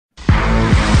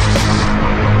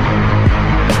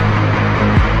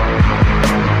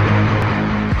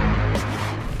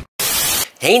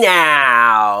Hey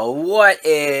now, what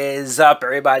is up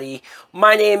everybody?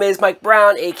 My name is Mike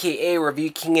Brown, aka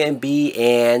Review King MB,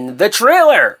 and the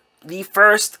trailer! The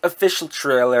first official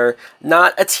trailer,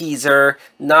 not a teaser,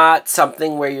 not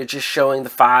something where you're just showing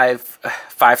the five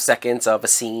seconds of a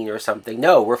scene or something.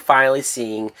 No, we're finally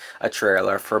seeing a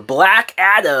trailer for Black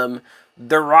Adam,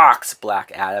 The Rock's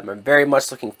Black Adam. I'm very much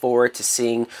looking forward to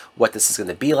seeing what this is going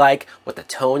to be like, what the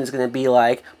tone is going to be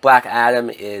like. Black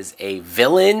Adam is a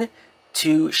villain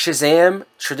to Shazam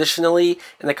traditionally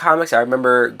in the comics. I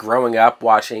remember growing up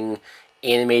watching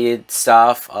animated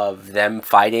stuff of them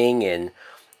fighting and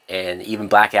even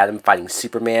Black Adam fighting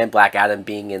Superman, Black Adam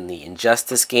being in the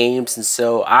Injustice games, and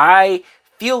so I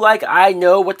feel like I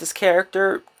know what this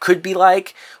character could be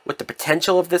like, what the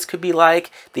potential of this could be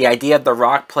like. The idea of The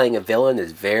Rock playing a villain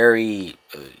is very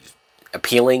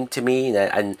appealing to me,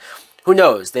 and who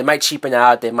knows, they might cheapen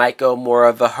out, they might go more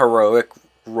of a heroic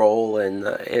role, and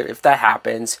if that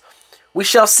happens, we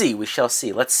shall see.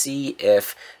 Let's see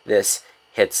if this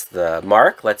hits the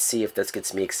mark. Let's see if this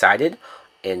gets me excited.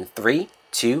 In 3,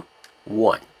 2,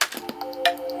 1.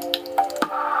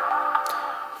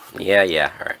 Yeah,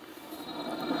 all right.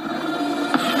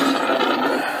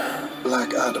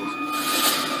 Black Adam.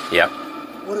 Yep.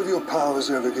 What have your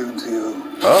powers ever given to you?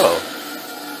 Oh,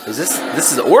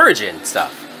 this is origin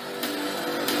stuff?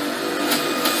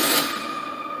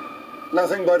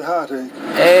 Nothing but heartache.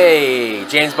 Hey,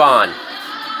 James Bond.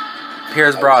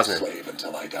 Piers Brosnan. I was a slave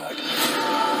until I died.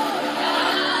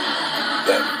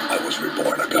 Then I was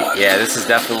reborn a god. Yeah, this is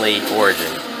definitely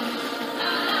origin.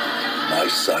 My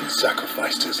son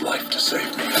sacrificed his life to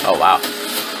save me. Oh, wow.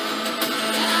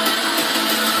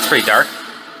 It's pretty dark.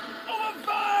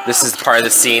 This is part of the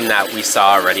scene that we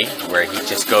saw already, where he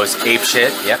just goes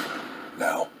apeshit. Yep.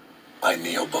 Now, I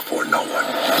kneel before no one.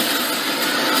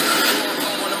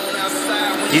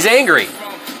 He's angry.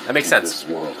 That makes sense. This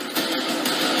world.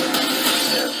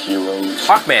 They're heroes.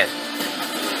 Hawkman.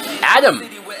 Adam.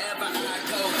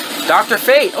 Dr.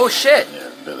 Fate. Oh, shit. They're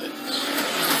villains.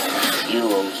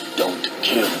 Heroes don't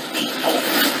kill people.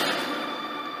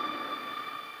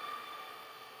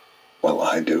 Well,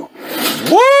 I do.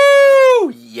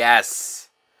 Woo! Yes.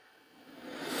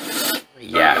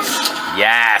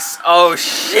 Yes. Oh,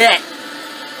 shit.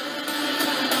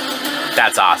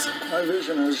 That's awesome. My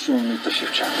vision has shown me the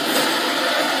future.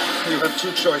 You have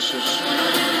two choices.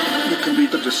 You can be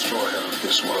the destroyer of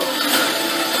this world.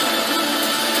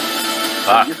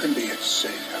 Or you can be its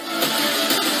savior.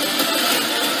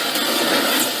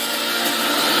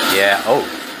 Yeah, oh.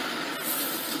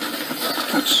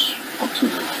 That's up to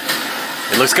you.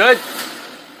 It looks good.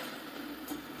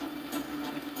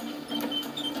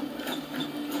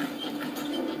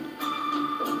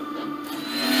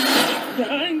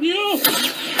 Behind you! Did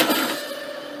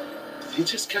he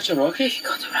just catch a rocket? He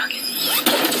got a rocket.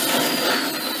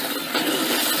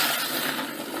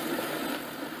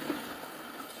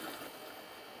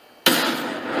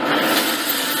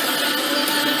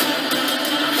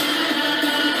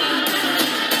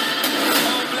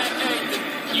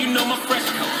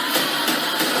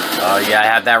 Oh yeah, I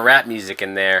have that rap music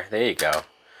in there. There you go.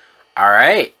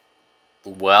 Alright.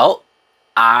 Well,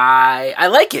 I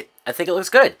like it. I think it looks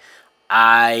good.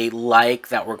 I like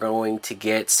that we're going to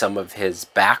get some of his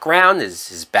background,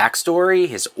 his backstory,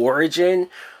 his origin.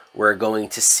 We're going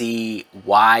to see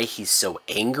why he's so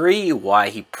angry, why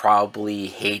he probably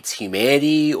hates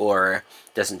humanity or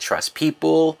doesn't trust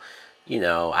people. You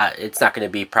know, it's not going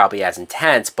to be probably as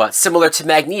intense, but similar to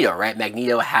Magneto, right?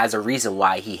 Magneto has a reason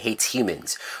why he hates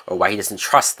humans or why he doesn't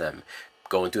trust them,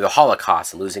 going through the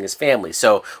Holocaust and losing his family.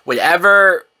 So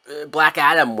whatever Black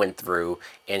Adam went through,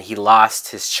 and he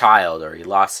lost his child or he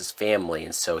lost his family,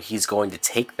 and so he's going to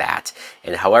take that,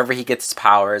 and however he gets his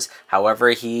powers,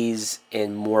 however he's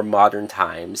in more modern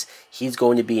times, he's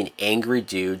going to be an angry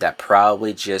dude that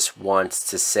probably just wants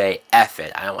to say F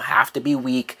it. I don't have to be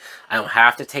weak, I don't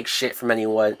have to take shit from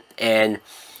anyone. And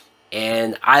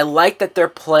I like that they're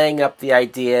playing up the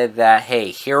idea that, hey,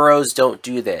 heroes don't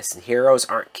do this and heroes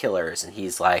aren't killers, and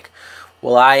he's like,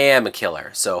 well, I am a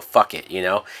killer, so fuck it, you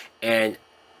know? And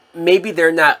maybe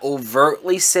they're not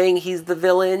overtly saying he's the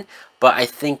villain, but I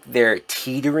think they're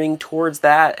teetering towards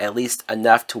that, at least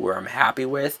enough to where I'm happy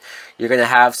with. You're going to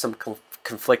have some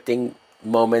conflicting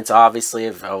moments, obviously,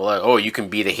 of, oh, you can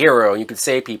be the hero and you can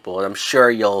save people, and I'm sure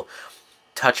you'll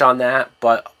touch on that,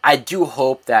 but I do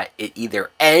hope that it either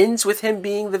ends with him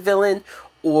being the villain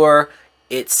or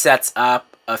it sets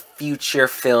up a future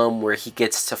film where he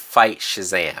gets to fight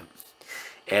Shazam.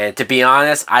 And to be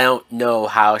honest, I don't know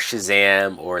how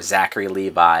Shazam or Zachary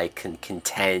Levi can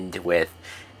contend with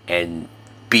and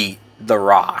beat The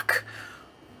Rock.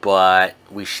 But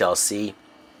we shall see.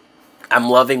 I'm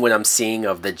loving what I'm seeing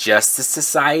of the Justice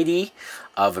Society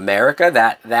of America.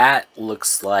 That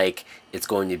looks like it's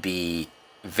going to be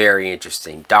very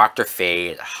interesting. Dr.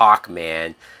 Fate,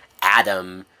 Hawkman,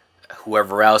 Adam,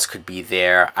 whoever else could be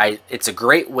there. It's a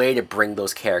great way to bring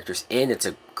those characters in. It's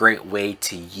a great way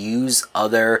to use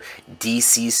other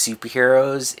DC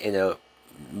superheroes in a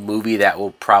movie that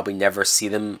will probably never see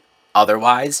them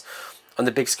otherwise on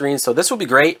the big screen. So this will be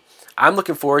great. I'm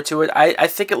looking forward to it. I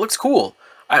think it looks cool.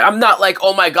 I'm not like,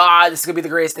 oh my god, this is going to be the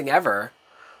greatest thing ever.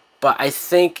 But I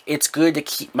think it's good to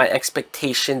keep my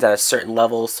expectations at a certain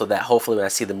level so that hopefully when I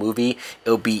see the movie,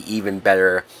 it'll be even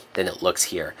better than it looks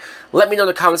here. Let me know in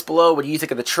the comments below, what do you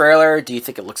think of the trailer? Do you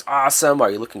think it looks awesome?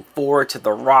 Are you looking forward to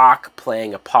The Rock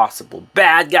playing a possible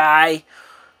bad guy?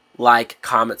 Like,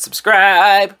 comment,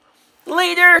 subscribe.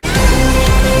 Later!